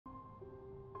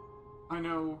I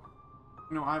know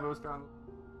Ivo's got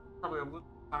probably a little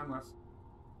time left.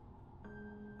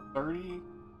 30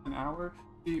 an hour.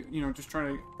 Just try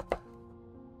to.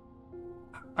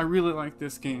 I really like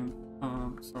this game,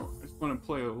 so I just want to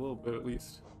play it a little bit at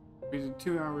least. We did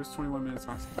 2 hours, 21 minutes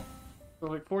last time. So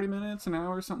like 40 minutes, an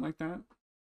hour, something like that.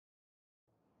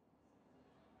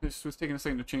 This was taking a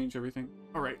second to change everything.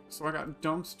 Alright, so I got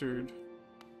dumpstered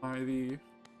by the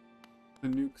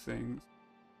nuke things.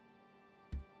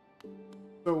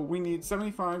 So we need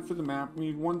 75 for the map, we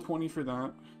need 120 for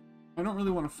that. I don't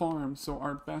really want to farm, so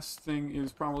our best thing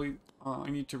is probably I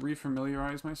need to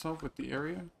refamiliarize myself with the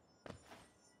area.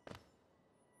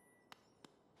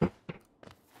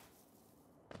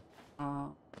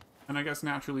 And I guess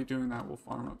naturally doing that will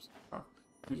farm up some stuff.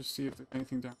 Let me just see if there's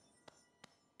anything down.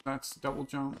 That's double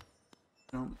jump.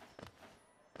 Jump.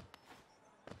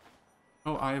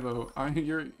 Oh, Ivo,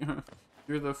 you're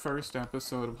the first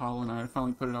episode of Hollow Knight. I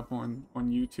finally put it up on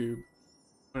YouTube,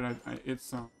 but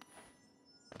it's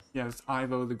yes,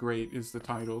 Ivo the Great is the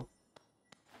title.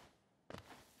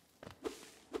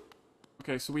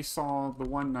 Okay, so we saw the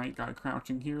one night guy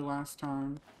crouching here last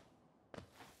time.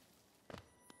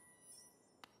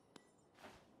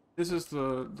 This is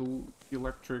the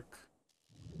electric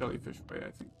jellyfish way,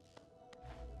 I think.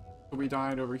 So we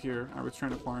died over here. I was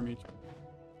trying to farm each.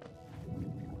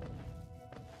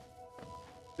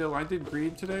 Still, I did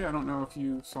greed today. I don't know if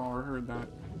you saw or heard that.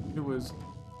 It was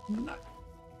nuts.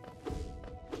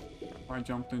 I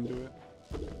jumped into it.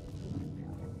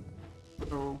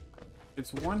 So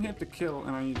it's one hit to kill,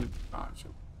 and I need to dodge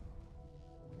it.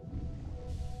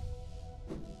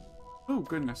 Oh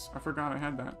goodness, I forgot I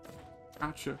had that.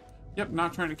 Gotcha. Yep,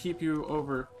 not trying to keep you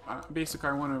over. Basically,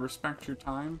 I want to respect your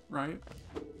time, right?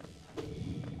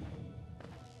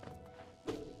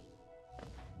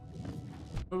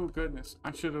 Oh goodness,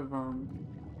 I should have,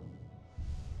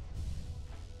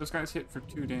 those guys hit for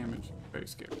 2 damage. Very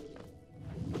scary.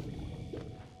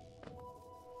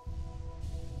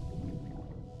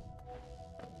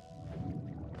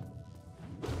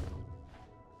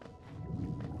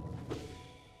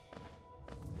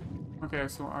 Okay,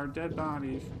 so our dead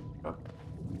bodies up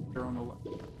here on the left.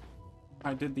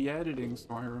 I did the editing, so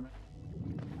I remember.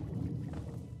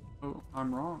 Oh,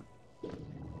 I'm wrong.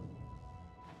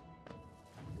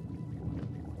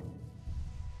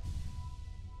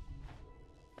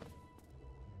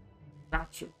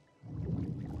 Gotcha.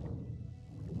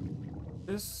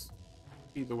 This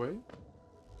be the way.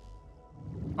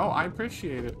 Oh, I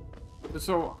appreciate it.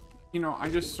 So, I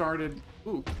just started.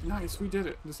 Ooh, nice, we did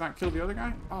it. Does that kill the other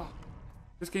guy? Oh,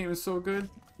 this game is so good.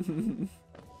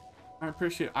 I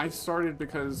appreciate it. I started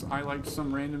because I liked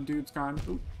some random dude's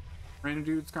content,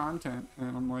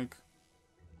 and I'm like,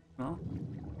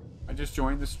 I just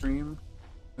joined the stream,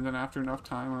 and then after enough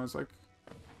time, I was like,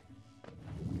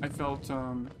 I felt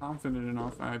confident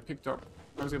enough. I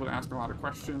was able to ask a lot of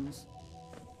questions.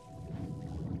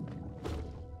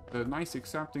 A nice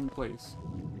accepting place.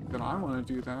 That I want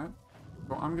to do that.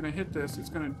 So I'm gonna hit this. It's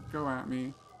gonna go at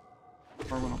me.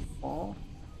 Or I'm gonna fall.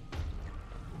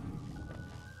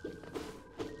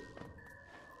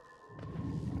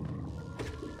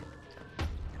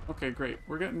 Okay, great.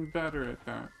 We're getting better at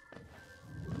that.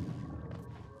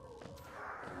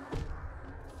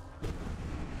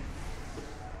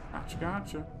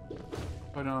 Gotcha.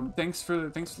 But thanks for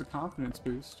the confidence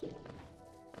boost.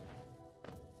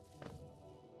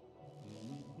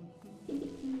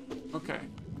 Okay.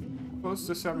 Close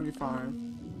to 75.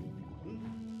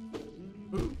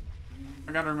 Ooh.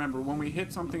 I gotta remember, when we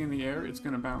hit something in the air, it's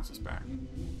gonna bounce us back.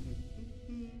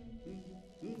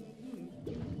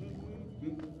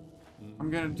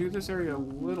 I'm gonna do this area a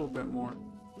little bit more.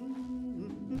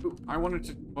 Ooh,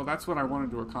 well, that's what I wanted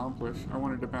to accomplish. I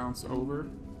wanted to bounce over.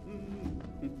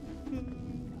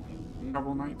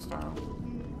 Shovel Knight style.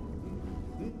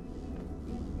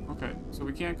 Okay, so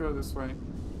we can't go this way.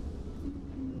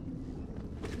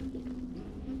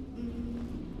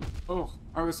 Oh,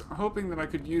 I was hoping that I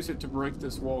could use it to break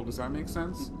this wall. Does that make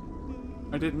sense?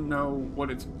 I didn't know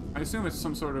what I assume it's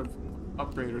some sort of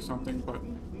upgrade or something, but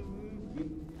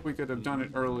we could have done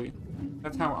it early.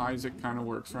 That's how Isaac kind of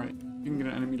works, right? You can get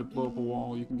an enemy to blow up a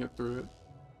wall, you can get through it.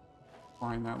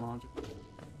 Find that logic.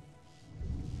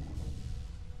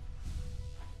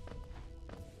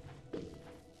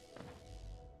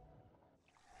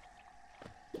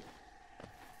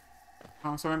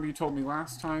 So I remember you told me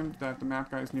last time that the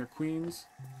map guy is near Queens.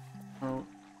 So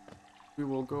we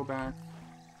will go back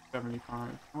 75.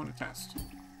 I want to test.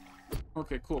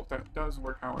 Okay, cool. That does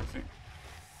work out, I think.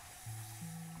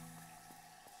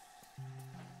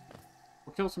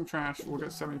 We'll kill some trash. We'll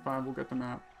get 75. We'll get the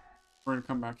map. We're going to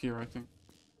come back here, I think.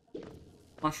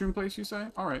 Mushroom place, you say?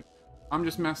 Alright. I'm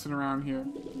just messing around here.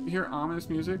 You hear ominous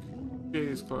music? Jade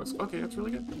is close. Okay, that's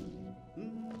really good.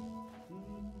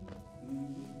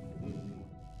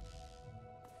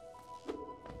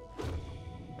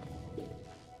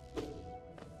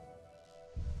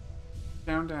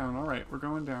 Down, down. Alright, we're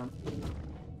going down.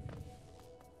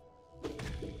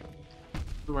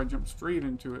 So I jumped straight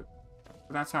into it.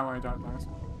 But that's how I died last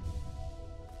time.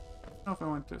 I don't know if I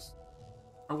want this.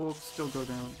 I will still go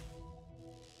down.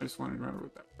 I just wanted to remember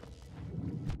with that.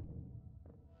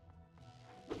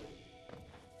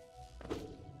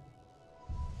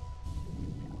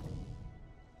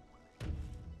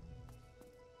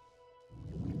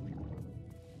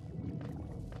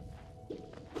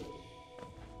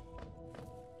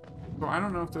 So I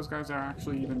don't know if those guys are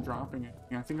actually even dropping it.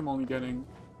 I think I'm only getting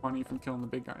money from killing the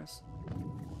big guys.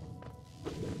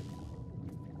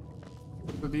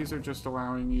 So these are just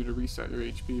allowing you to reset your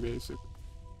HP, basically.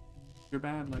 You're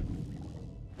bad, like...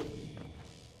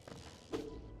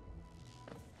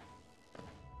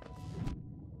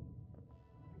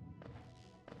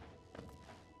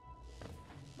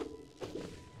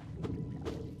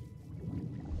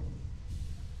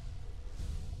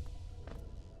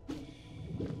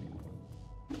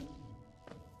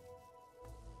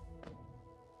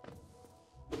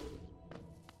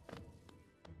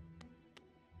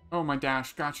 Oh, my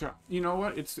dash, gotcha. You know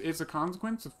what? It's a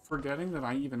consequence of forgetting that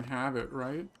I even have it,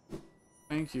 right?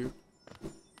 Thank you.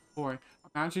 Boy,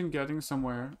 imagine getting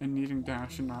somewhere and needing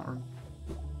dash and not...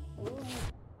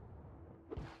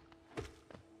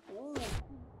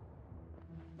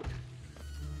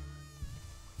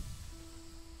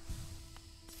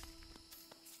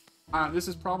 This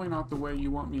is probably not the way you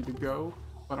want me to go,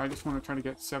 but I just want to try to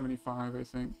get 75, I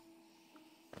think.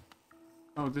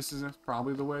 Oh, this is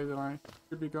probably the way that I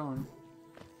should be going.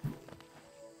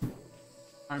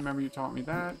 I remember you taught me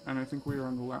that, and I think we were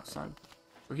on the left side.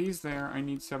 So he's there, I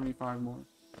need 75 more.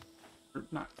 Or,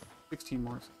 not, 16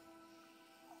 more.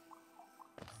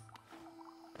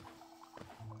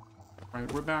 Right,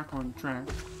 we're back on track.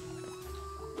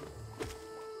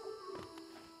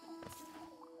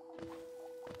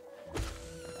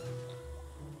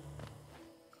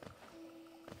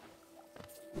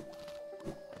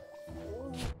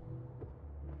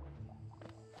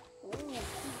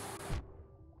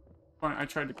 Fine, I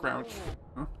tried to crouch.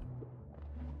 Huh?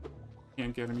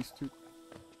 Can't get him, he's too...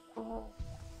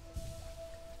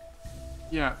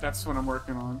 Yeah, that's what I'm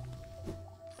working on.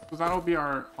 So that'll be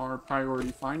our priority.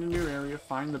 Find a new area,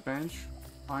 find the bench,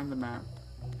 find the map.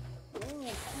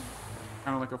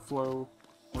 Kind of like a flow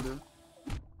order.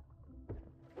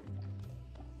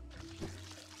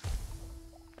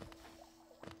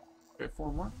 Okay,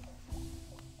 4 more.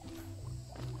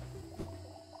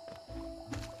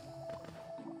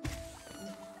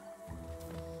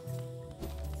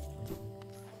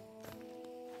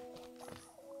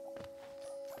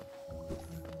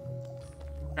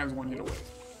 Guy's 1 hit away.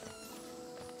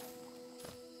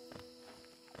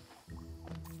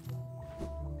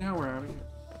 Now we're out of here.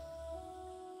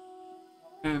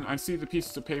 And I see the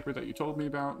pieces of paper that you told me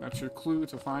about. That's your clue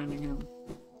to finding him.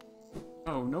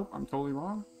 Oh, nope, I'm totally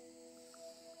wrong.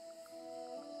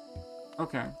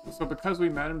 Okay, so because we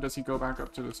met him, does he go back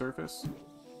up to the surface?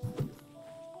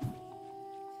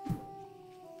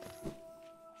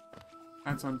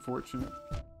 That's unfortunate.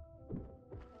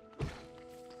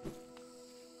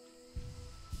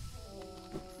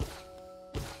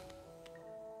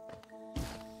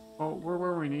 Well, we're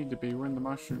where we need to be. We're in the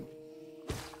mushroom.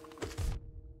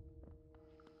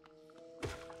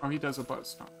 Oh, he does a buzz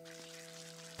stop.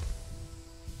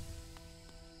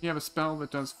 You have a spell that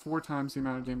does 4 times the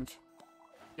amount of damage.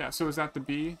 Yeah, so is that the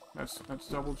B? That's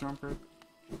double jump, right?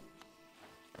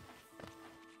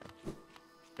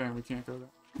 Okay, we can't go there.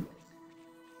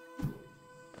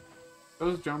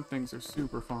 Those jump things are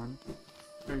super fun.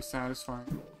 Very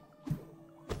satisfying.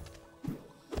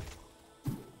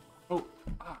 Oh,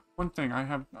 one thing. I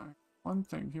have one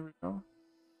thing. Here we go.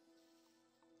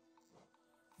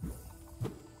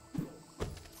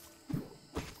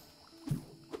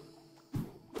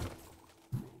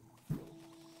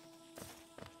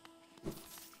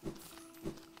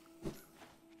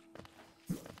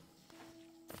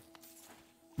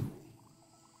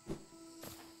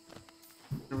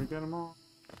 Can we get them all?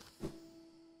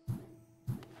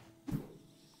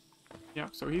 Yep,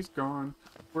 so he's gone.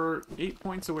 We're 8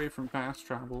 points away from fast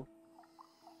travel.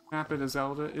 Map it as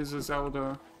Zelda. Is a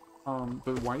Zelda,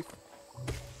 the wife?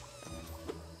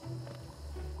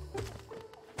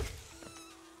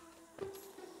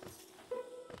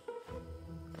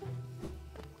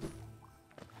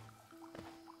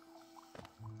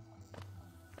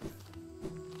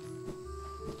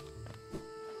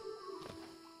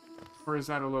 Or is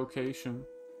that a location?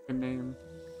 A name?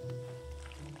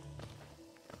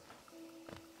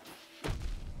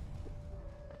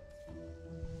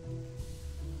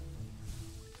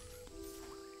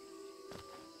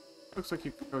 Looks like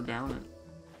you could go down it.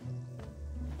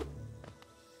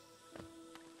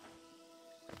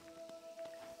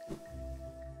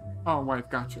 Oh, wife,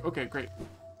 got you. Okay, great.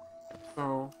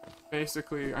 So,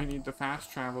 basically, I need the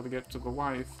fast travel to get to the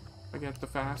wife. If I get the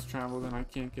fast travel, then I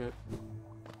can't get...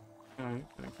 Can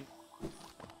I keep...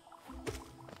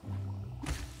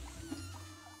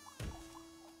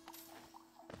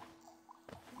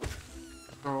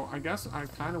 So, I guess I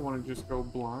kind of want to just go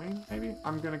blind, maybe?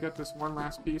 I'm gonna get this one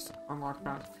last piece unlocked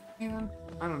fast. And,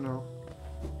 I don't know.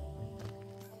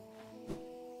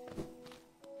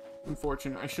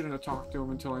 Unfortunate. I shouldn't have talked to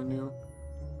him until I knew.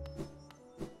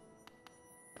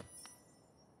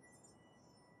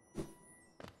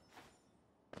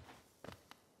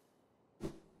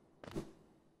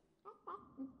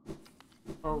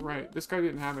 Oh, right. This guy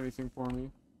didn't have anything for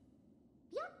me.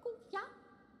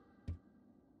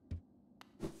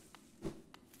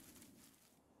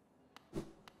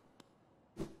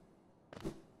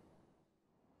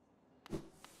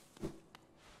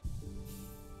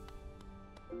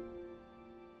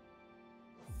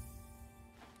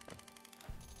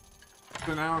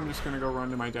 So now I'm just gonna go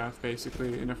run to my death,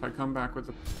 basically, and if I come back with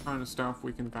a ton of stuff,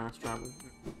 we can fast travel.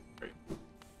 Great.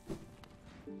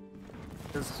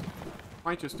 Because I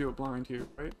might just do it blind here,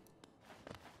 right?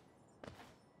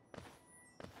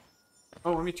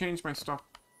 Oh, let me change my stuff.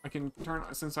 I can turn,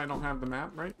 since I don't have the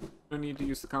map, right? I don't need to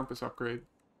use the compass upgrade.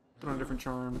 Put on a different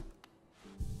charm.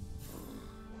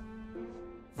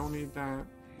 Don't need that.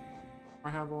 I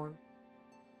have one.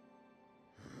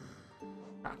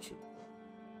 Gotcha.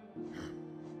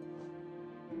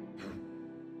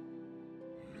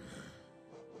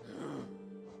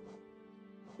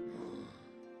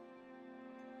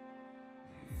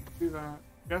 Do that.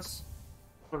 Guess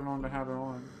put it on to have it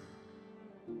on.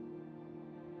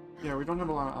 Yeah, we don't have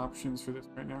a lot of options for this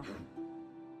right now.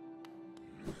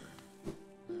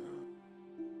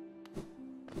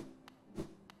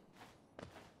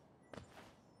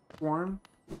 Warm.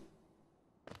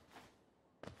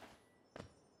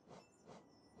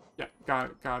 Yeah, got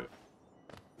it.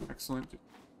 Excellent.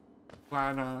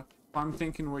 Glad, if I'm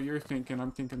thinking what you're thinking,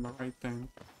 I'm thinking the right thing.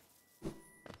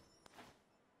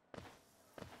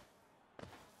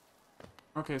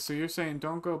 Okay, so you're saying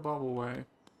don't go bubble way.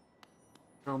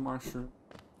 Go mushroom.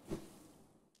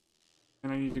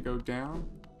 And I need to go down.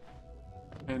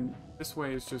 And this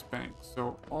way is just banks.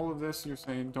 So all of this you're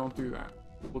saying don't do that.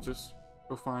 We'll just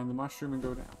go find the mushroom and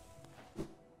go down.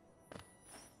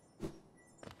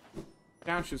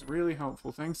 Dash is really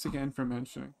helpful. Thanks again for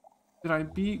mentioning. Did I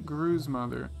beat Gru's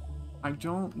mother? I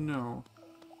don't know.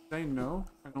 Say no?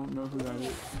 I don't know who that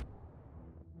is.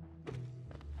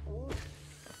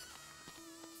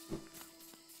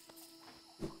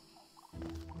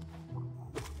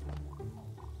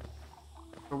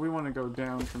 But we want to go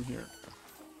down from here.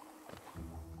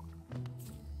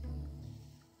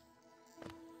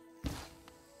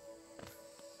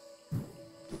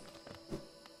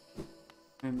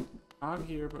 And not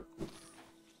here, but...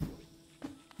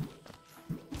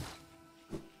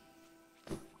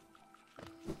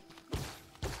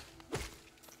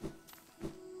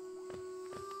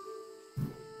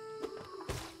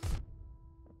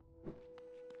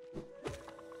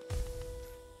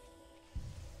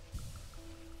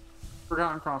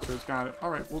 Forgotten Crossroads, got it.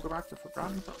 Alright, we'll go back to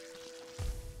Forgotten Crossroads.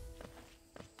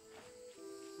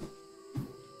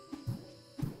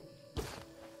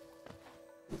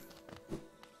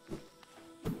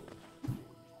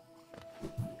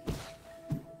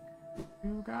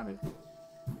 You got it.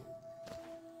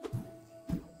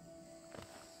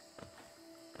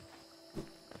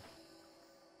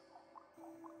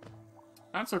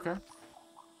 That's okay.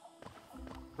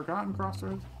 Forgotten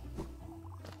Crossroads.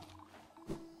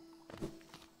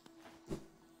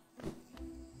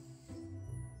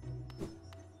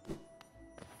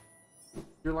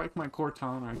 You're like my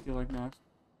Cortana, I feel like Max.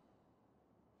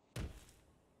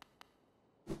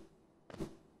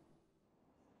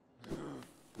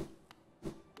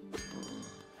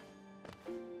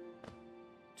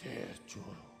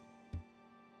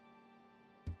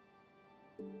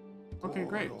 Okay,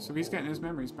 great. So he's getting his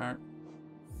memories back.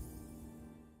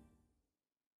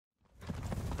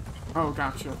 Oh,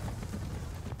 gotcha.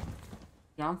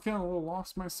 Yeah, I'm feeling a little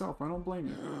lost myself. I don't blame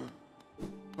you.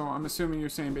 So I'm assuming you're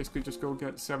saying basically just go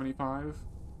get 75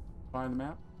 by the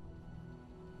map?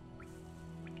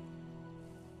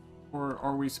 Or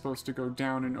are we supposed to go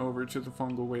down and over to the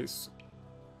fungal waste?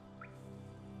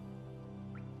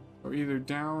 Or either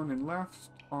down and left,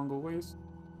 Mongol waste.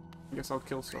 I guess I'll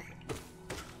kill stuff.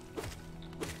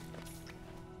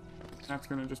 That's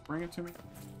gonna just bring it to me.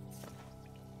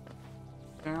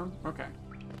 Down? Okay.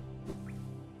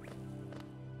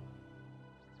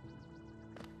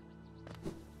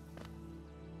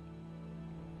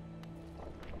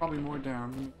 Probably more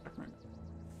down. Let me check my...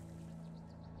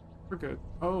 We're good.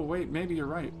 Oh, wait, maybe you're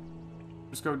right.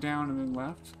 Just go down and then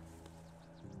left.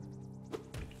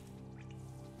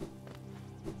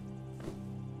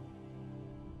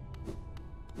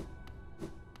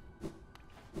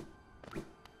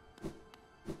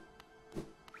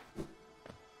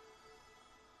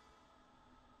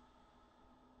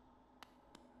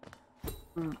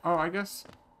 Oh, I guess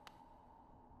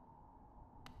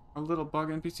a little bug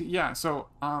NPC. Yeah, so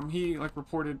he like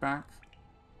reported back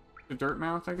to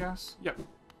Dirtmouth, I guess. Yep.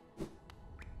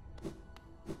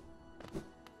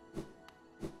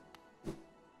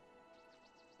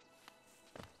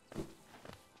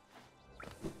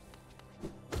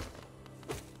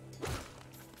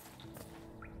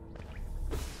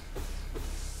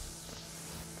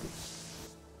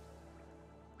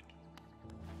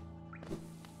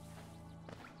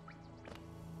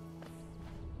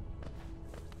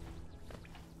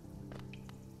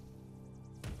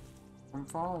 I'm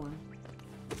following.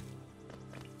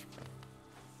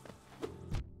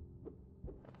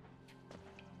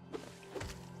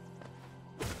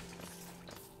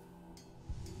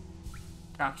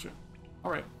 Gotcha.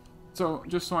 Alright. So,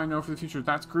 just so I know for the future,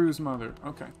 that's Gru's mother.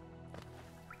 Okay.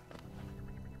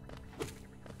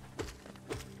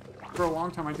 For a long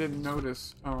time, I didn't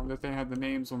notice that they had the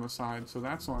names on the side, so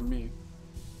that's on me.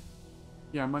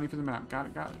 Yeah, money for the map. Got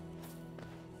it, got it.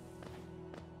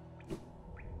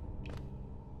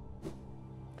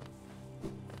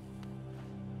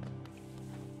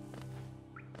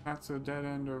 That's a dead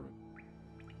end over.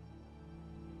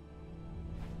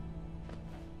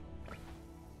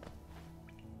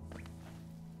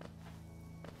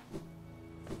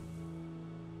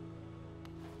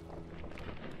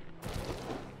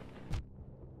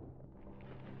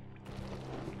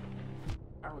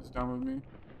 That was dumb of me.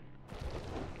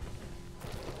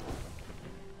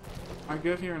 I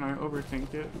get here and I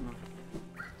overthink it. And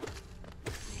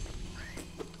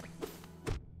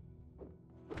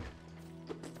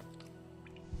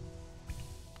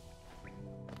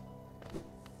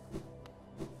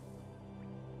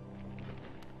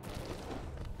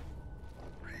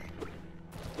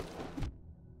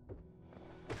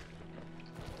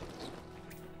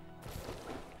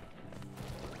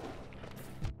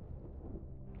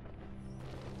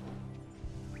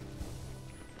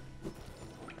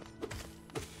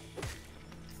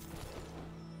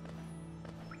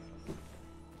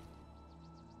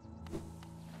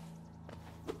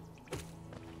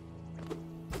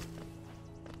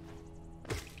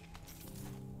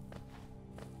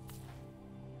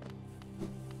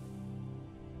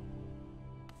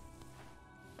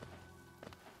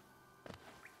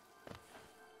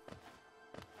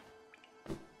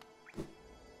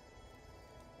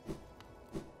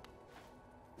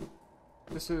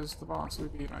this is the boss we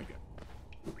beat, I get.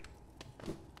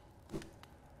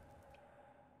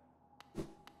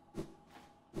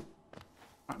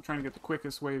 I'm trying to get the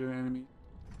quickest way to the enemy.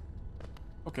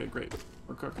 Okay, great.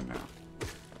 We're cooking now.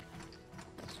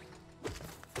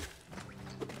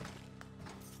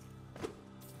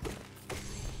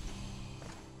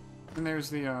 And there's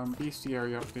the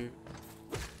bestiary update.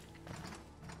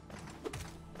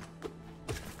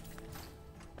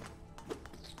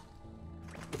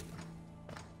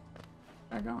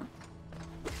 Going.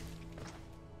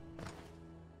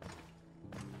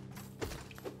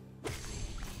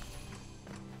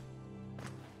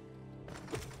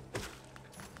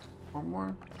 One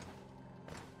more.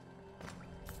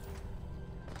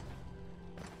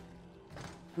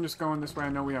 I'm just going this way. I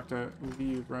know we have to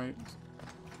leave, right?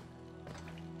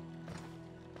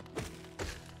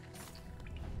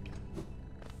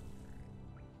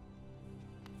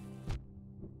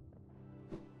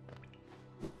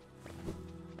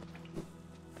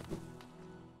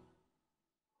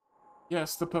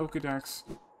 Yes, the Pokedex.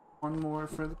 One more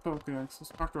for the Pokedex. Let's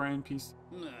talk to our NPC.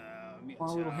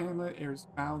 Small little hamlet, airs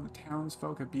bound the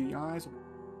townsfolk have beady eyes.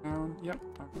 Town. Yep.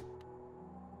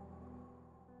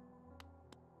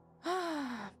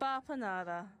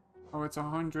 Bapanada. Oh, it's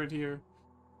 100 here.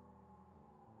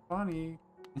 Funny.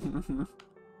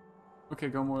 Okay,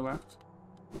 go more left.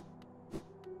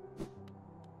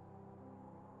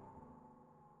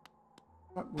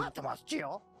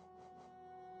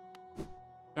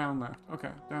 Down left.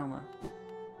 Okay, down left.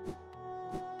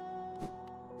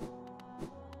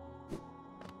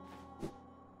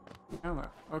 Down left.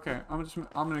 Okay, I'm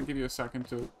gonna give you a second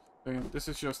to. This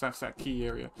is just that's that key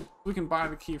area. We can buy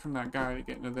the key from that guy to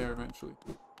get into there eventually.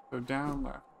 So down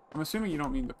left. I'm assuming you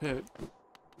don't mean the pit.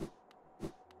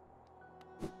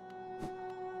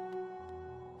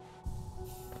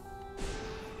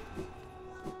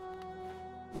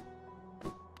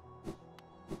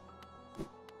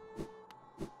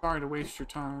 Sorry to waste your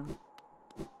time.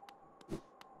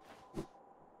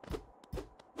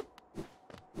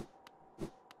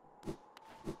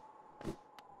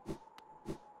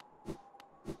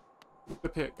 The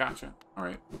pit, gotcha.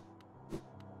 Alright.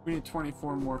 We need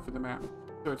 24 more for the map.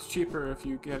 So it's cheaper if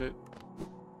you get it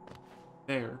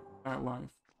there, that life.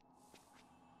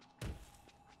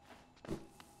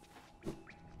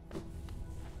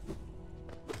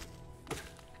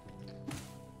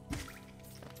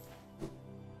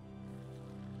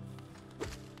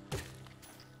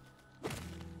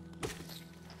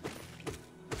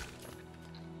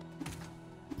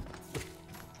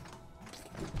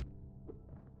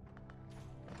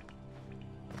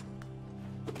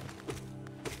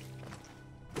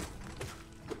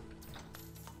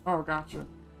 Oh, gotcha.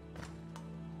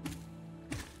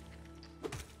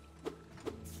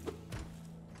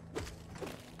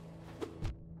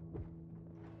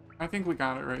 I think we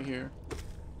got it right here.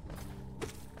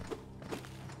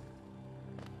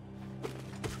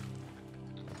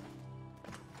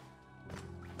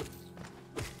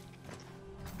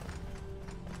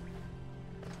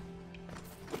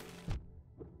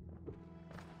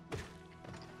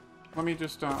 Let me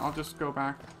just, I'll just go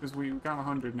back, because we got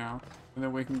 100 now, and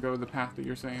then we can go the path that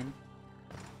you're saying.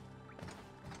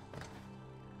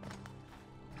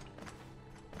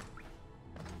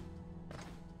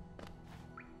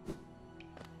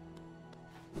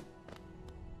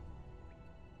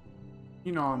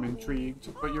 You know I'm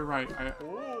intrigued, but you're right, I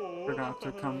forgot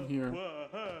to come here.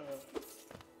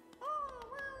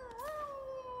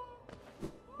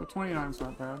 But 29's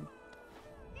not bad.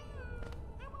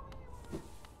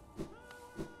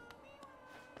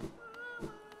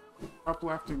 Up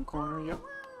left in corner, yep.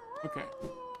 Okay.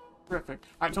 Terrific.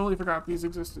 I totally forgot these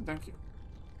existed, thank you.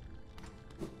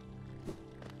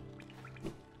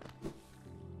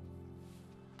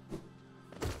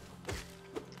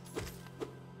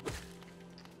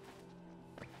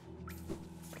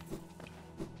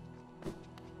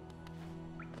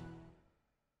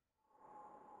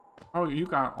 Oh, you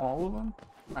got all of them?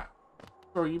 Ah.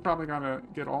 So you probably gotta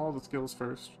get all the skills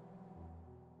first.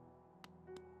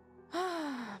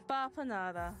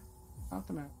 Nada. Not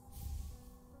the map.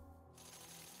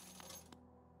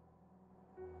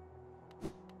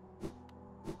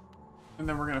 And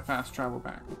then we're gonna fast travel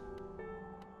back.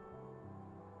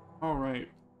 Alright.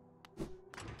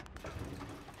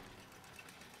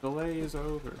 Delay is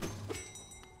over.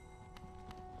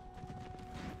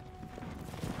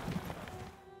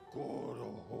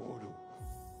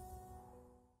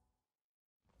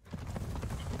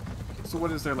 So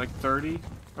what is there, like 30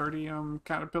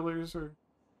 caterpillars, or?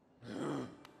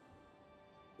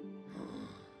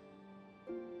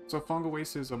 So fungal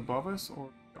waste is above us, or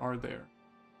are there?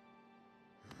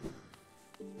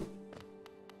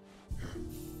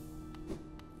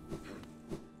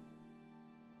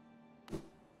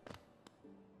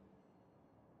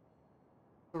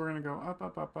 So we're gonna go up,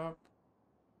 up, up, up.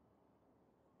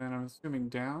 And I'm assuming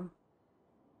down.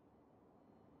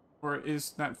 Or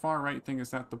is that far right thing, is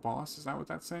that the boss? Is that what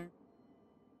that's saying?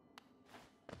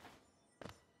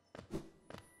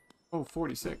 Oh,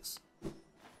 46.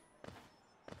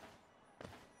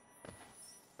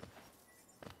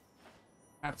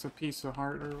 That's a piece of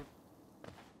heart.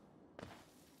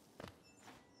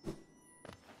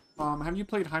 Or... have you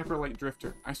played Hyper Light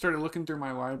Drifter? I started looking through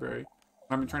my library.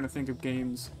 I've been trying to think of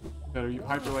games that are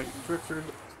Hyper Light Drifter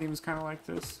seems kind of like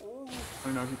this. I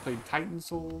don't know if you played Titan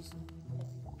Souls.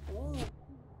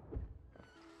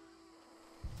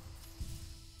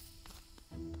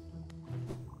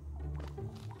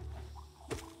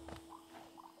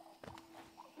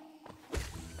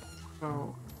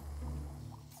 So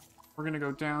we're gonna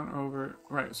go down over,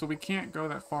 right, so we can't go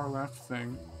that far left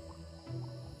thing.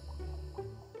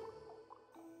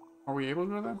 Are we able to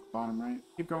go to that bottom right?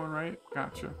 Keep going right?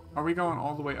 Gotcha. Are we going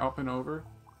all the way up and over?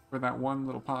 For that one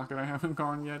little pocket I haven't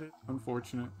gone yet? It's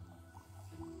unfortunate.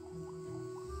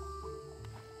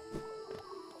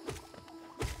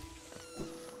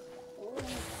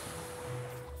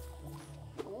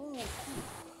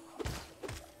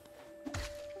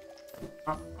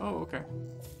 Oh, okay.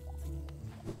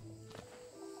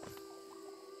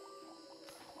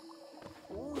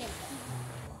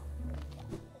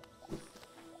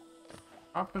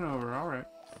 Up and over, alright.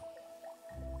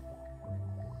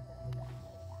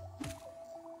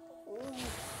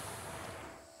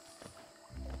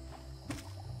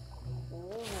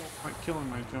 killing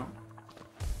my jump.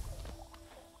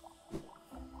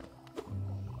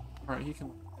 Alright, he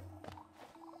can...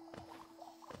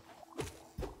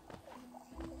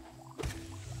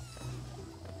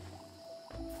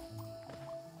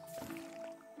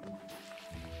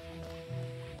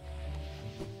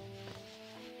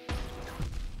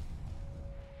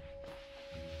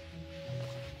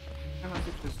 Can I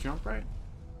get this jump right?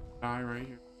 Die right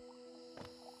here.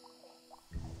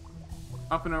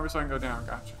 Up and over so I can go down,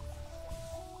 gotcha.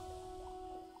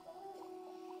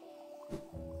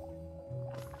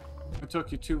 I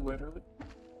took you too literally.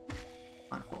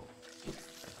 My fault.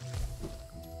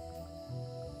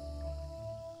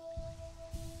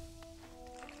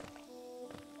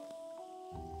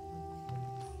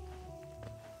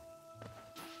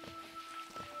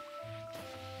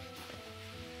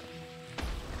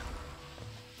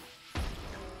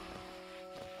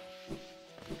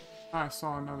 I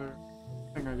saw another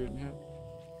thing I didn't hit.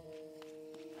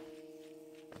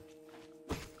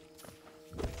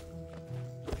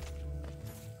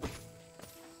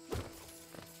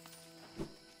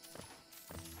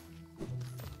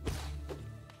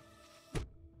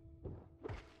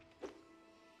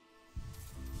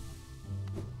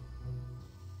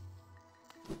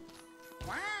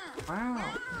 Wow.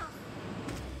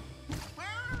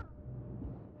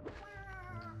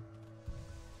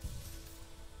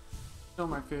 Still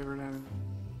my favorite enemy.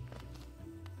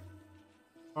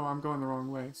 Oh, I'm going the wrong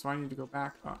way, so I need to go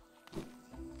back up.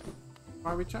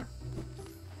 Why we check?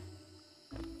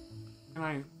 Can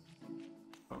I...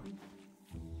 Oh.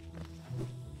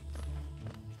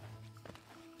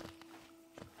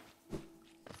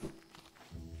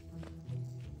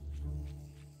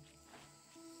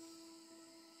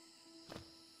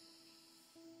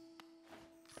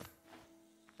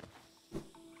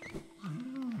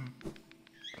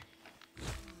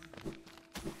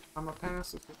 I'm a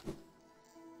pacifist.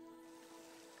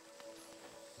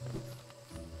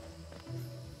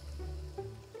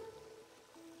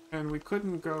 And we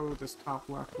couldn't go this top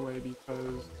left way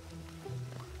because...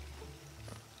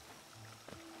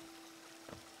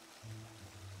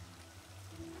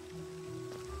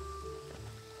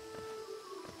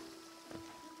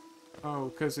 Oh,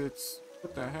 because it's...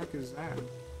 What the heck is that?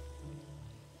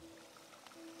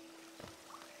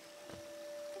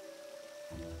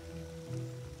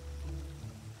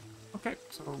 Okay,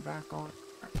 so back on.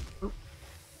 Oop.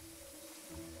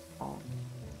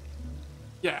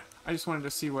 Yeah, I just wanted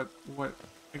to see what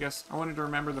I guess I wanted to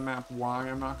remember the map why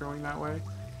I'm not going that way,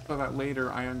 so that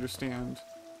later I understand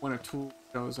when a tool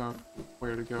shows up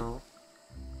where to go.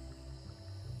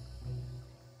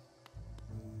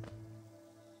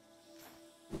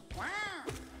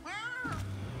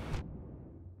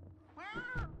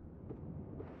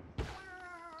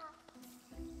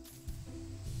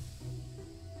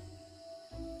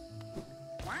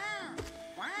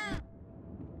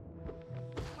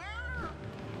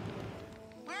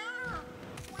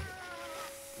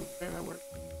 Okay, that worked.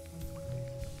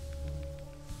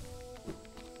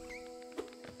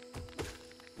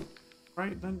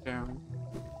 Right, then down.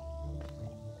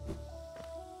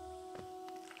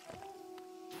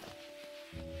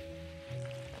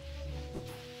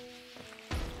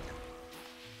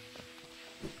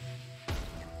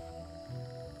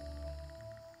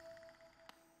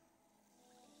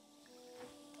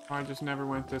 I just never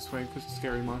went this way because of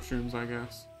scary mushrooms, I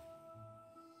guess.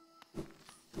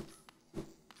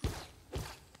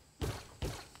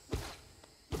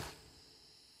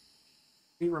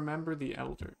 We remember the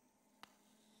elder.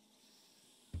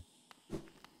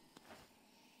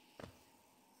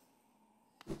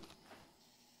 Can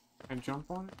I jump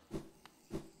on it?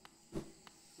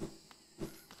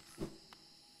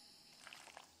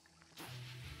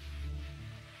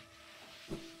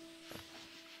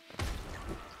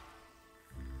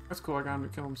 That's cool, I got him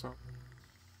to kill himself.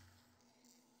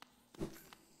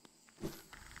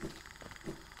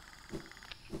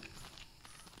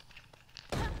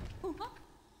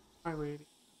 Hi, lady.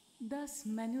 Das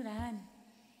manuran.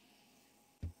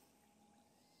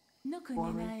 No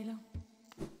condenarlo.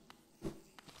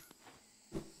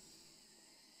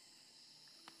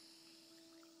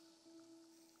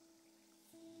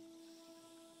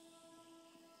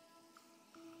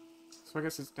 So I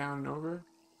guess it's down and over?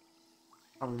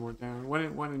 Probably more down.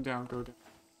 When in down, go down.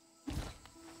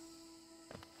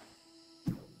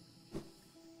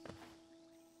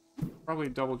 Probably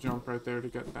double jump right there to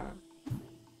get that.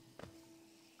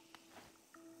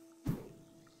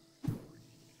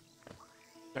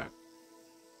 Yeah.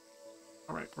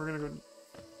 Alright, we're gonna go...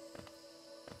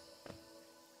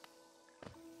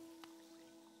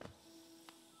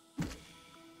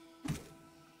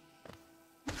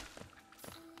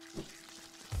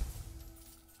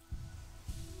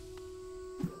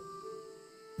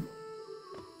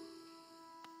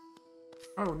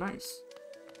 Oh, nice.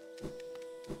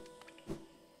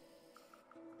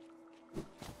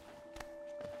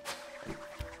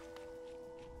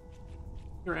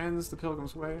 Here ends the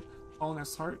pilgrim's way. All in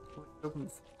his heart, pilgrim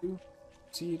for you.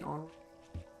 Proceed onward.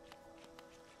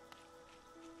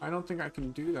 I don't think I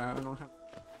can do that. I don't have.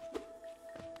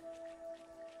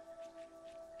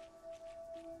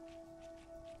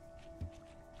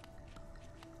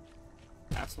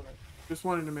 That's what I just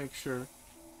wanted to make sure.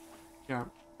 Yeah,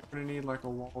 we're gonna need like a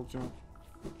wall jump.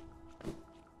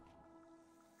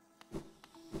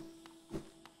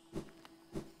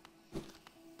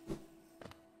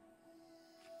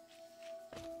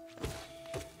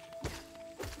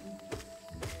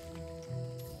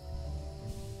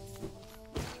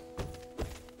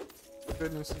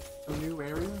 Goodness, a new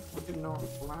area? I didn't know I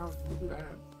was allowed to do that.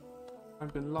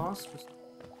 I've been lost for some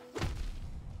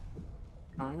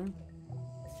time.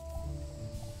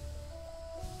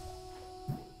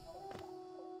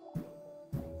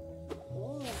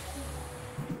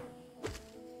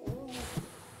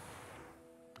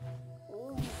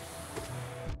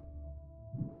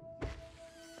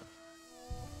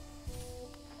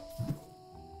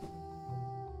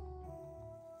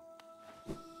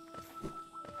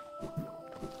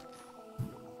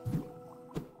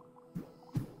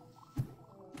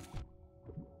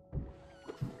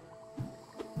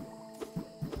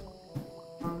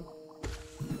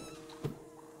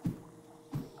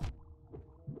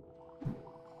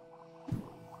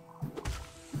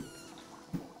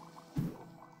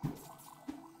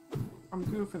 I'm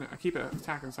goofing it. I keep it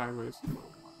attacking sideways.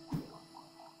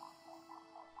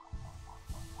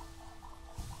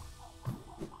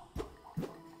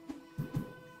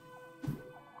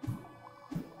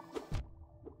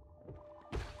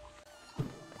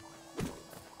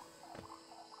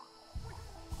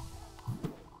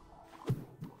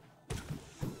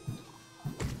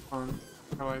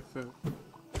 I like this.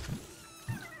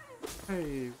 Hey,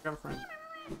 we got a friend.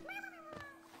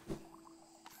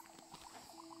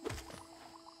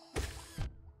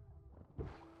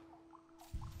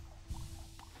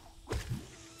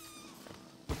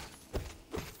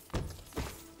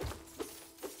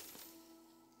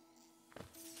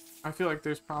 I feel like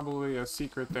there's probably a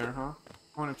secret there, huh?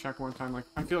 I want to check one time. Like,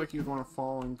 I feel like you'd want to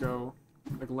fall and go,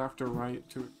 like, left or right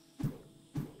to it.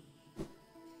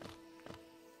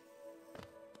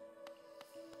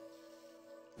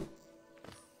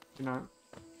 You're not.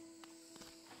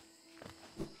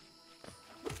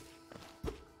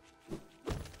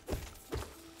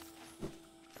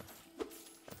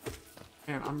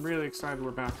 Man, I'm really excited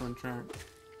we're back on track.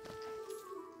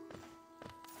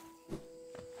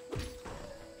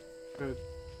 Good.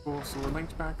 Cool, so we're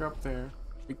linked back up there.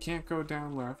 We can't go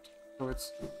down left, so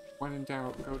it's when in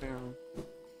doubt, go down.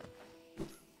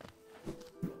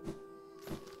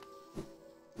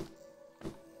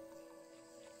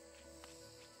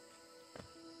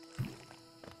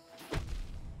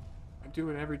 I do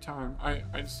it every time. I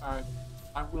decide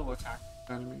I will attack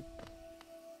the enemy.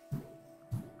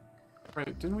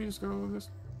 Right, didn't we just go over this?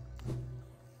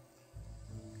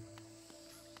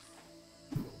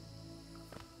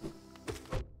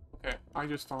 Okay, I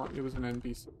just thought it was an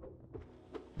NPC.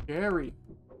 Scary.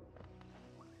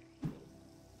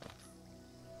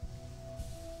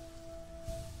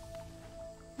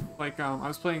 Like, I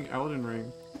was playing Elden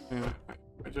Ring, and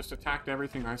I just attacked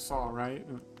everything I saw, right?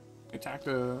 And I attacked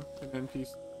an NPC.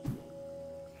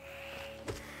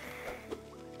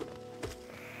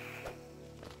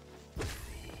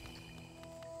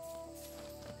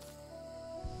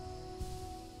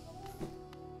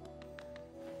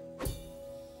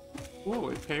 Ooh,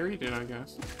 it parried it, I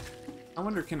guess. I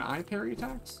wonder, can I parry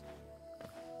attacks?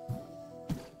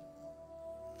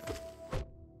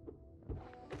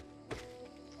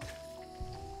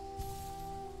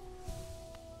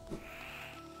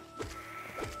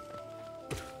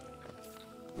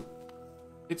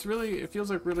 It's really, it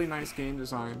feels like really nice game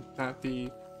design that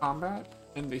the combat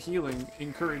and the healing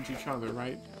encourage each other,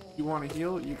 right? You want to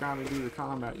heal, you gotta do the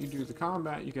combat. You do the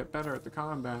combat, you get better at the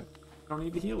combat. You don't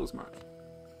need to heal as much.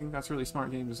 I think that's really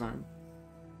smart game design.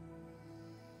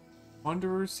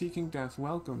 Wanderers seeking death,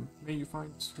 welcome. May you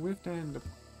find swift end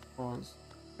upon pause.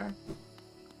 Okay.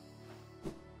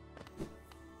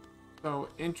 So,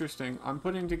 interesting. I'm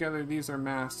putting together, these are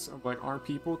masks of like our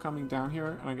people coming down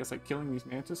here and I guess like killing these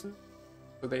mantises.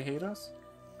 So they hate us?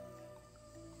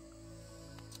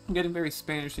 I'm getting very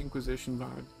Spanish Inquisition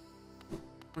vibe.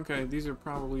 Okay, these are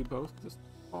probably both this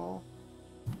fall.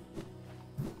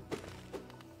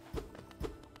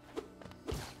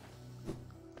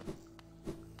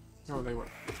 Oh, they were.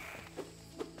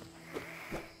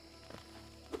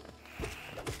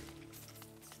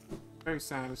 Very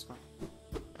satisfying.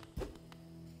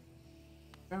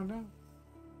 Down, down.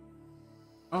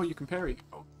 Oh, you can parry.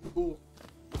 Oh, cool.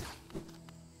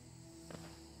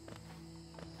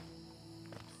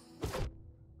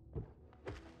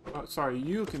 Oh, sorry,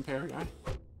 you can parry.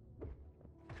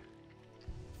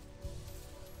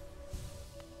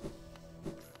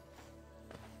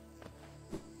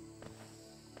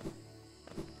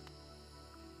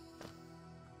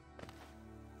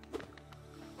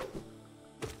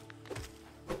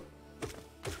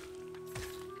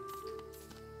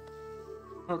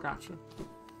 Oh, gotcha.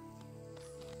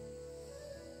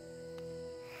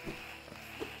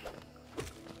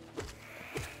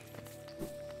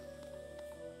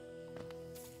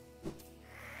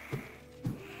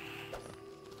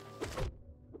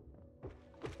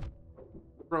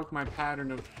 Broke my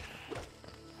pattern of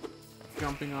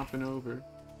jumping up and over.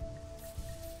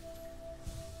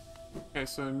 Okay,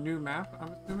 so new map,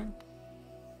 I'm assuming?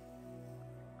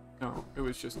 No, it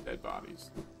was just dead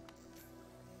bodies.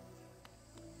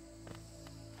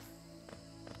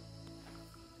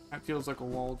 That feels like a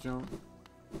wall jump.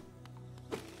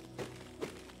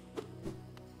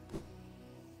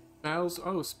 Spells?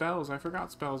 Oh, spells. I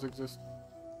forgot spells exist.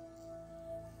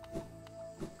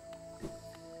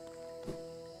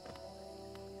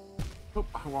 Oh,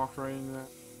 I walked right into that.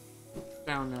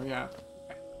 Down there, yeah.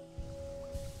 Okay.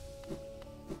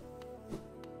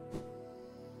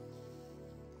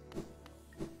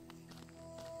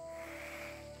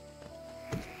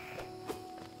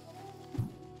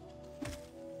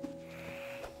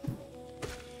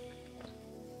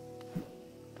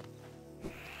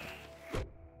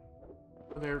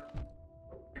 They're,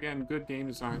 again, good game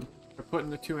design. They're putting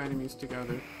the two enemies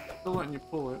together. Still letting you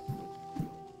pull it.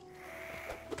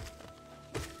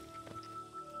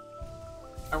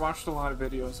 I watched a lot of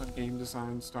videos on game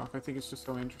design stuff. I think it's just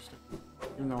so interesting.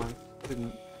 Even though I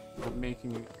didn't end up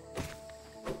making it.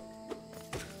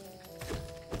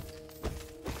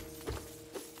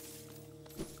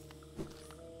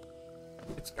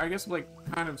 It's, I guess, like,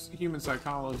 kind of human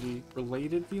psychology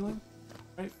related feeling,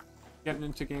 right? Getting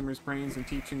into gamers' brains and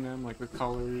teaching them, like, with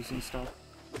colors and stuff.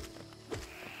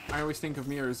 I always think of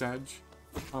Mirror's Edge,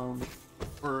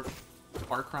 or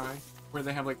Far Cry, where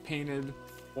they have, like, painted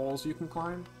walls you can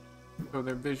climb, so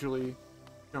they're visually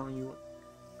showing you what.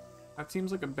 That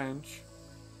seems like a bench,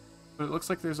 but it looks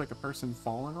like there's, like, a person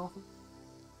falling off of it.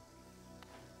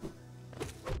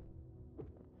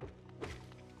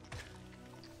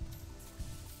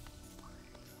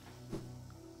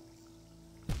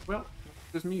 Well,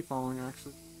 just me falling,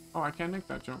 actually. Oh, I can't make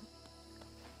that jump.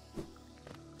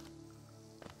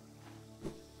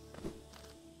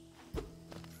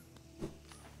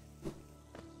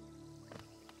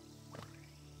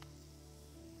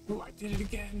 Oh, I did it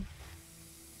again.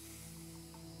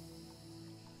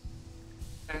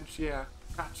 Bench, yeah,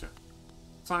 gotcha.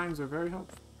 Signs are very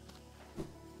helpful.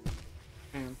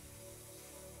 Man.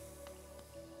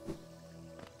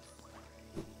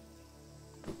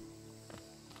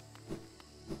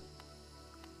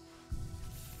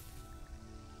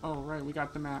 Oh, right, we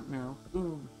got the map now.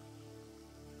 Boom.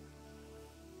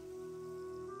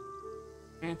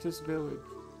 Mantis Village.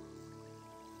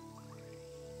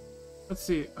 Let's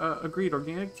see. Agreed.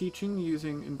 Organic teaching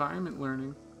using environment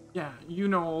learning. Yeah, you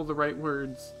know all the right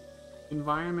words.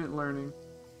 Environment learning.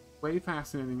 Way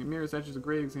fascinating. And Mirror's Edge is a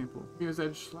great example. Mirror's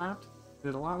Edge slapped.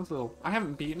 Did a lot with little. I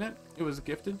haven't beaten it. It was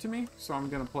gifted to me, so I'm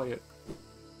gonna play it.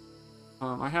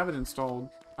 I have it installed.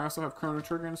 I also have Chrono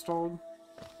Trigger installed.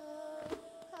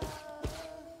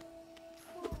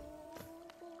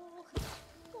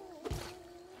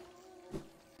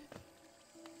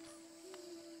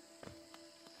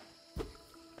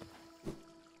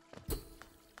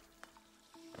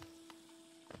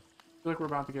 I feel like we're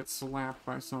about to get slapped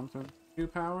by something. New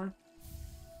power?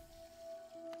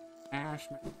 Ash,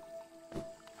 man.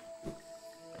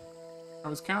 I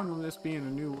was counting on this being a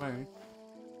new way.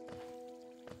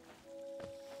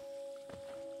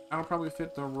 That'll probably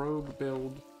fit the rogue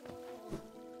build.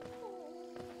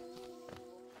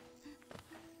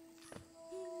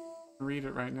 Read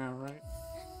it right now, right?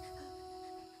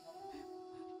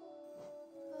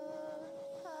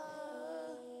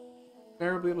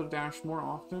 Bear will be able to dash more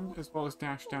often, as well as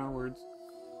dash downwards.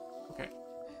 Okay.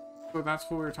 So that's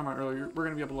what we were talking about earlier. We're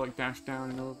gonna be able to, like, dash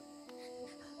down and over.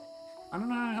 I don't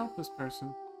know how to help this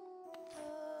person.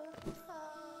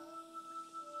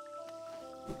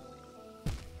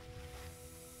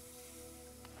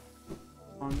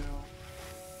 Oh no.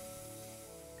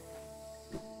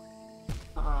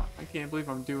 I can't believe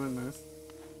I'm doing this.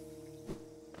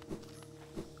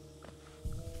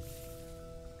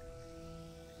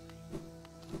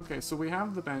 Okay, so we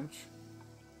have the bench.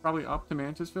 Probably up to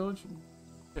Mantis Village.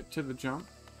 Get to the jump.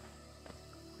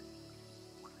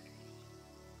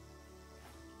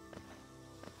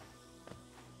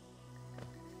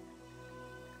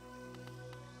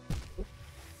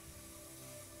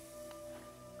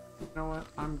 You know what?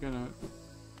 I'm gonna...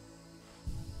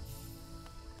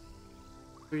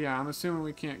 So yeah, I'm assuming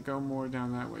we can't go more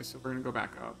down that way, so we're gonna go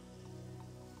back up.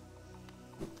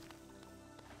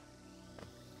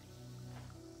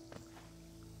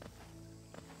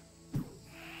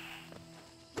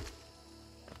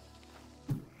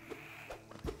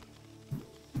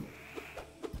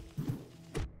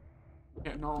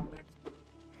 Getting all mixed.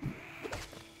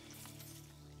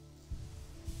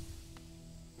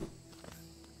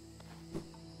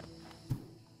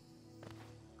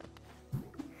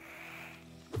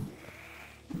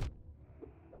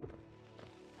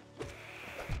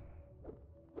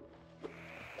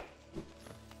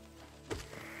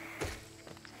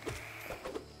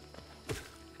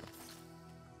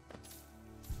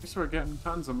 At least we're getting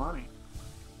tons of money.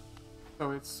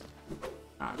 So it's...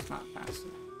 Nah, it's not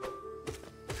passive.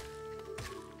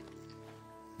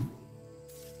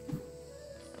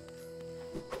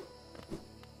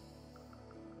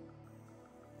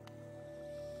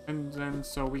 And then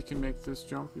so we can make this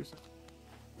jump yourself.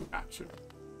 Gotcha.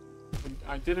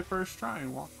 I did it first try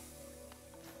and walk.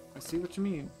 I see what you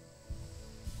mean.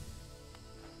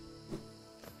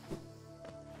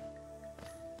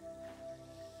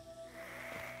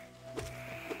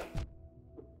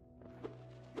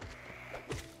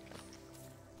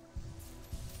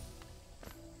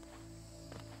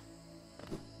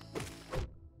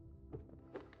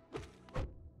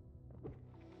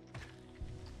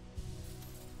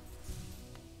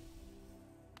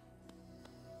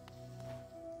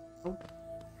 Oh.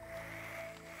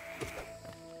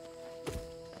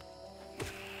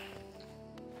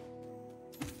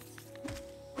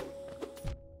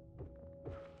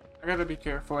 I gotta be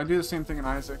careful. I do the same thing in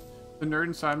Isaac. The nerd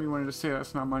inside me wanted to say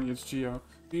that's not money, it's geo.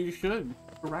 You should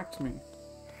correct me.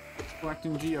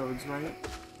 Collecting geodes, right?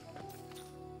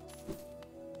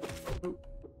 Oh.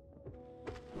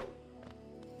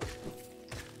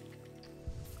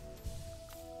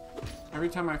 Every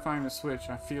time I find a switch,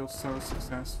 I feel so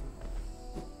successful.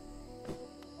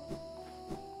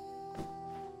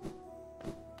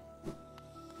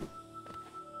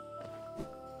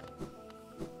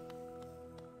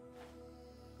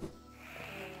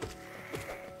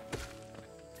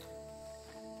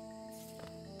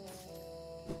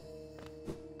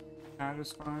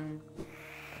 Satisfying.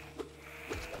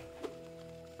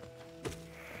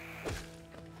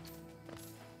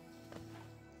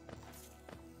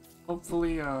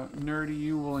 Hopefully, nerdy,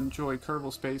 you will enjoy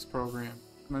Kerbal Space Program.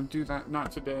 I'm gonna do that,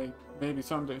 not today, maybe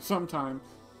someday, sometime.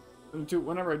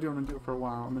 Whenever I do, I'm gonna do it for a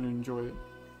while. I'm gonna enjoy it.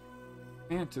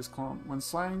 Mantis Clump. When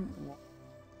sliding...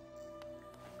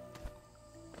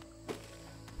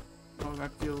 Oh,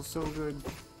 that feels so good.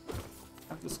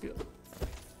 Have the skill.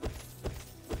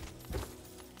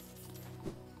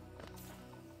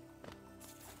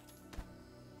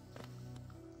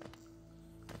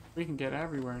 We can get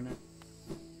everywhere now.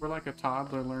 We're like a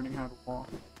toddler learning how to walk.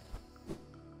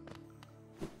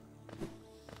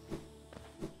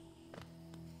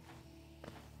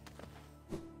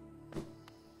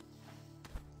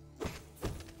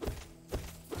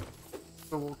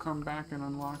 So we'll come back and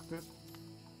unlock this.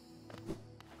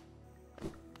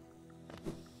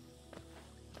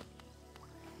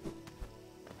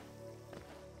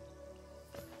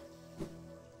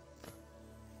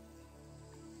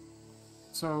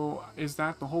 So, is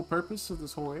that the whole purpose of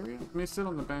this whole area? I may sit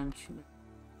on the bench.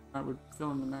 That would fill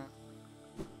in the map.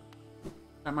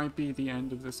 That might be the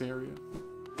end of this area.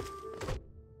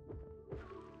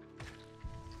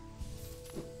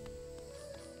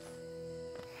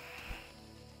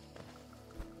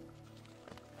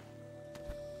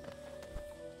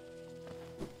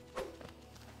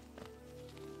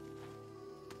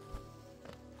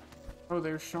 Oh,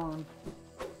 there's Sean.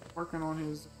 Working on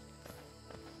his...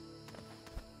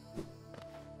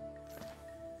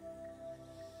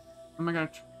 Oh my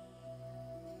gosh.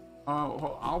 Oh,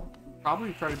 well, I'll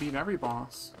probably try to beat every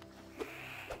boss.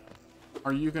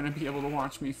 Are you going to be able to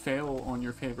watch me fail on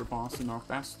your favorite boss enough?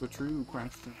 That's the true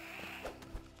question.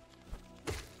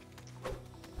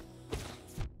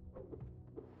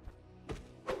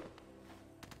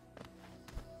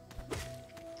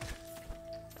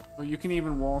 Oh, you can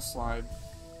even wall slide.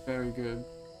 Very good.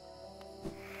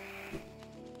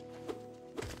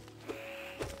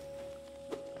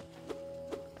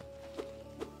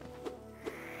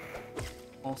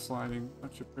 Wall sliding,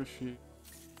 much appreciated.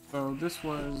 So this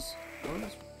was...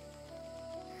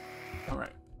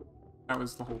 Alright. That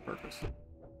was the whole purpose.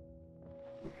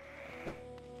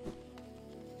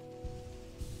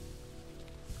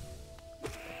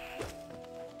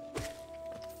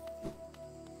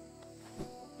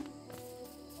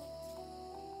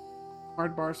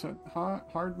 Hard boss,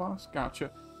 hard boss? Gotcha.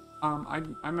 I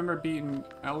remember beating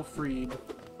Elfried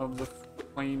of the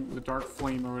flame, the Dark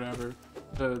Flame or whatever,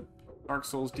 the Dark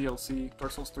Souls DLC,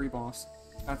 Dark Souls 3 boss.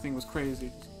 That thing was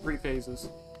crazy. 3 phases.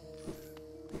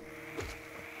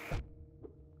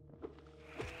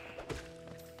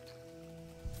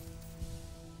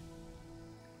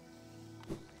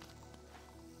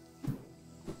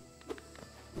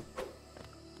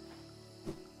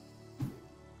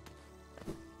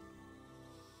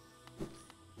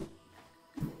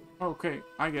 Okay,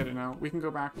 I get it now. We can go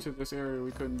back to this area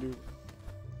we couldn't do.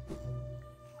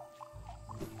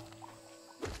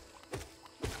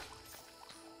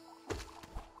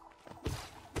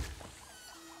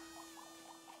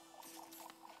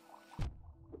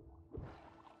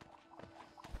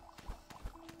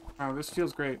 Wow, this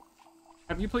feels great.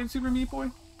 Have you played Super Meat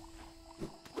Boy?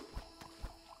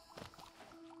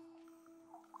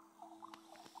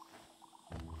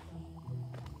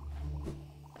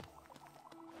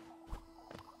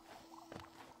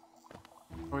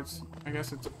 Oh, I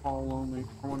guess it's all only.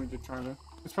 I wanted to try to.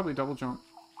 It's probably double jump.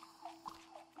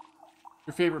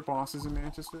 Your favorite boss is in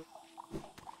Manchester?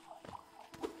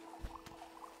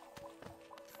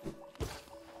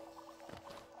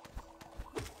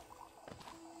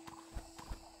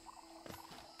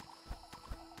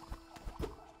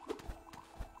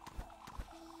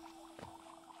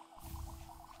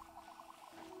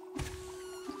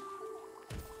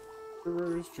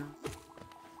 River's Journey.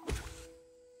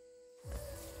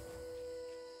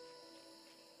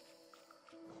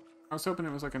 I was hoping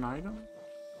it was like an item.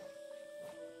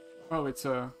 Oh, it's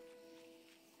a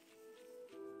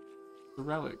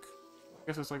relic. I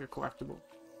guess it's like a collectible.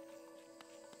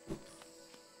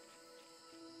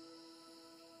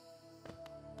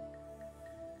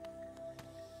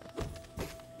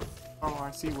 Oh,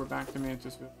 I see. We're back to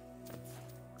Manchester.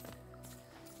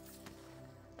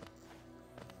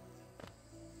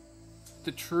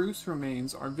 The truce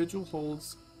remains. Our vigil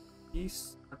holds.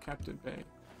 Beasts are kept at bay.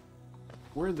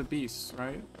 We're the beasts,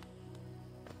 right?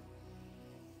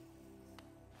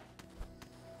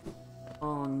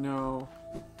 Oh no.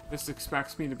 This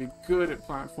expects me to be good at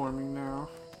platforming now.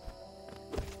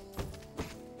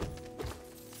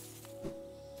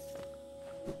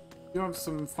 You have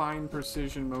some fine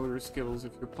precision motor skills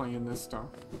if you're playing this stuff.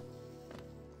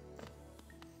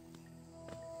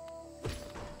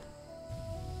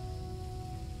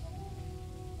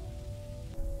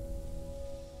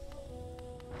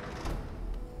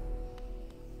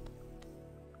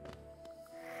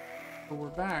 So we're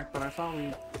back, but I thought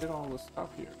we did all the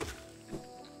stuff here.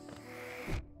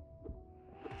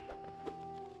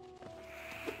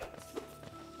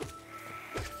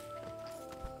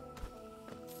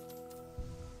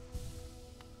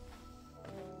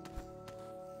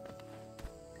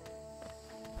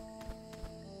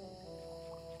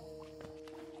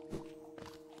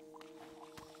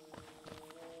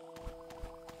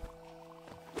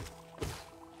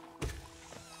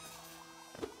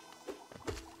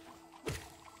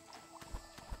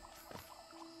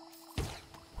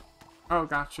 Oh,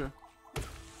 gotcha.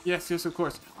 Yes, yes, of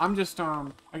course. I'm just,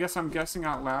 I guess I'm guessing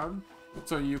out loud,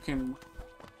 so you can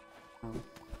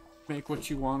make what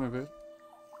you want of it.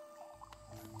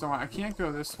 So I can't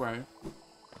go this way.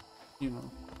 You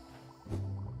know.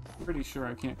 Pretty sure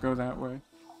I can't go that way.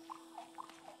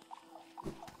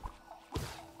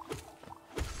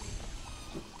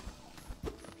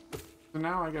 So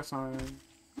now I guess I'm...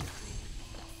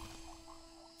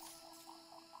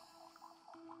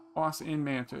 Boss in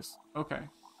Mantis. Okay.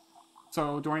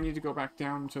 So, do I need to go back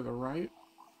down to the right?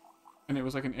 And it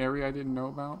was like an area I didn't know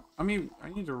about? I mean, I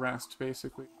need to rest,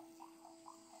 basically.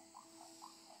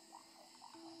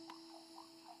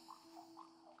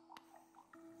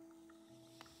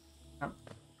 Yep.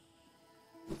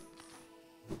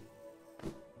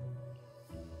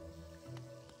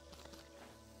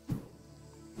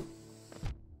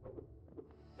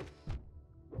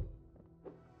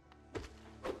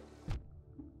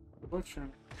 Butcher.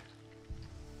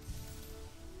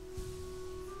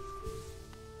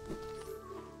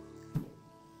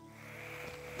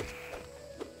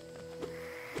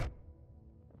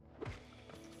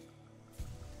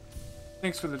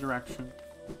 Thanks for the direction.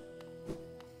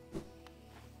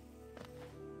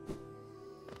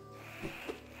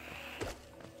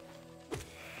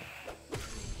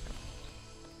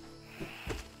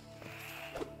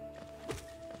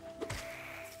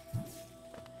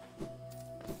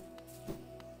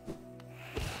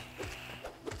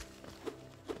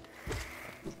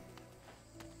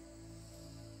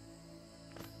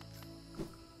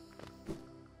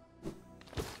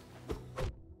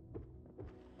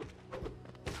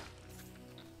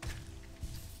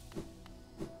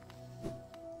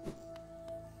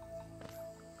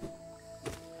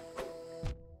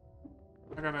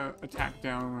 I gotta attack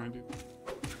down when I do that.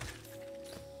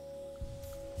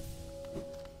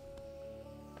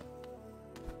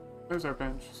 There's our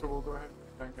bench, so we'll go ahead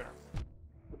and get our